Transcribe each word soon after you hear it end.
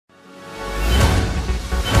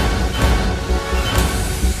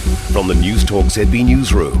From the News Talk ZB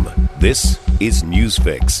Newsroom, this is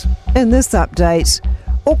Newsfix. In this update,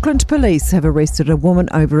 Auckland police have arrested a woman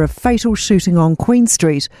over a fatal shooting on Queen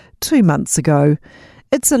Street 2 months ago.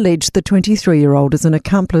 It's alleged the 23-year-old is an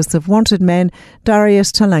accomplice of wanted man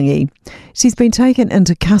Darius Talangi. She's been taken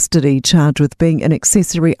into custody, charged with being an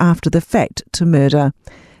accessory after the fact to murder.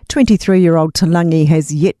 23-year-old Talangi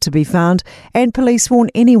has yet to be found, and police warn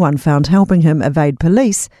anyone found helping him evade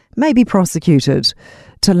police may be prosecuted.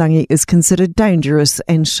 Talangi is considered dangerous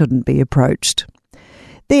and shouldn't be approached.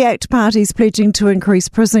 The ACT Party's pledging to increase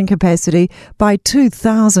prison capacity by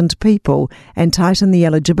 2,000 people and tighten the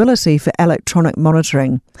eligibility for electronic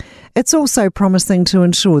monitoring. It's also promising to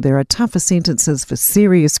ensure there are tougher sentences for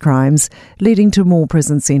serious crimes, leading to more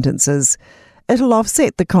prison sentences. It'll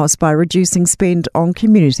offset the cost by reducing spend on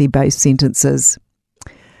community-based sentences.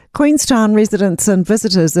 Queenstown residents and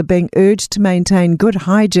visitors are being urged to maintain good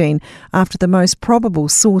hygiene after the most probable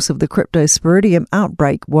source of the Cryptosporidium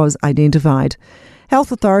outbreak was identified.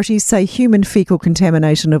 Health authorities say human fecal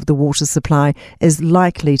contamination of the water supply is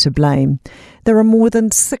likely to blame. There are more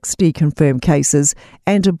than 60 confirmed cases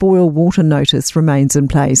and a boil water notice remains in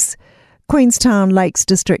place. Queenstown Lakes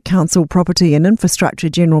District Council Property and Infrastructure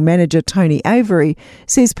General Manager Tony Avery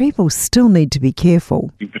says people still need to be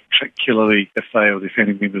careful. Particularly if they or their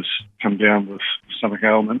family members come down with stomach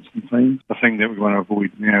ailments and things. The thing that we want to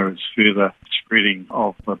avoid now is further spreading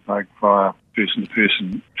of the bug via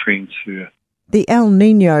person-to-person transfer. The El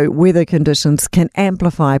Niño weather conditions can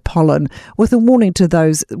amplify pollen, with a warning to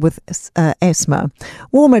those with asthma.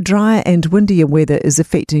 Warmer, drier and windier weather is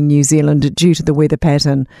affecting New Zealand due to the weather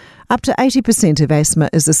pattern. Up to 80% of asthma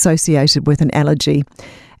is associated with an allergy.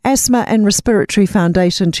 Asthma and Respiratory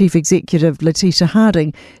Foundation Chief Executive Letitia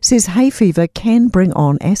Harding says hay fever can bring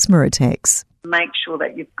on asthma attacks. Make sure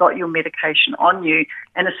that you've got your medication on you,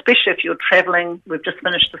 and especially if you're travelling. We've just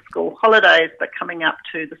finished the school holidays, but coming up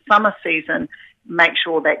to the summer season, make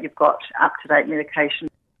sure that you've got up-to-date medication.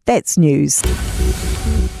 That's news.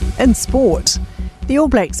 In sport, the All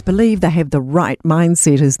Blacks believe they have the right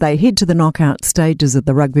mindset as they head to the knockout stages of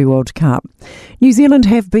the Rugby World Cup. New Zealand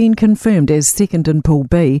have been confirmed as second in Pool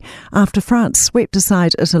B after France swept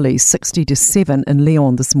aside Italy 60-7 in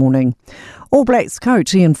Lyon this morning. All Blacks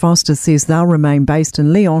coach Ian Foster says they'll remain based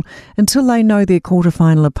in Lyon until they know their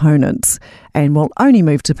quarter-final opponents and will only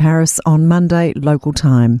move to Paris on Monday local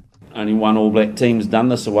time. Only one All Black team's done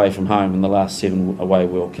this away from home in the last 7 away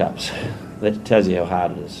World Cups. That tells you how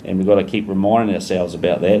hard it is. And we've got to keep reminding ourselves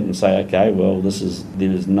about that and say, okay, well,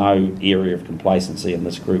 there is no area of complacency in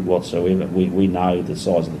this group whatsoever. We know the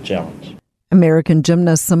size of the challenge. American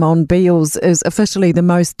gymnast Simone Biles is officially the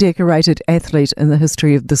most decorated athlete in the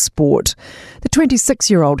history of the sport. The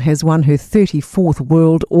 26-year-old has won her 34th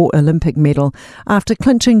World or Olympic medal after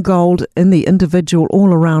clinching gold in the individual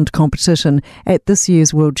all-around competition at this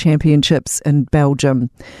year's World Championships in Belgium.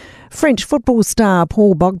 French football star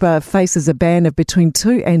Paul Pogba faces a ban of between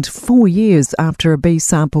 2 and 4 years after a B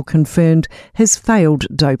sample confirmed his failed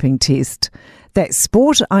doping test. That's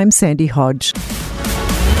sport. I'm Sandy Hodge.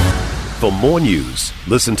 For more news,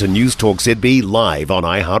 listen to News Talk ZB live on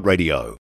iHeartRadio.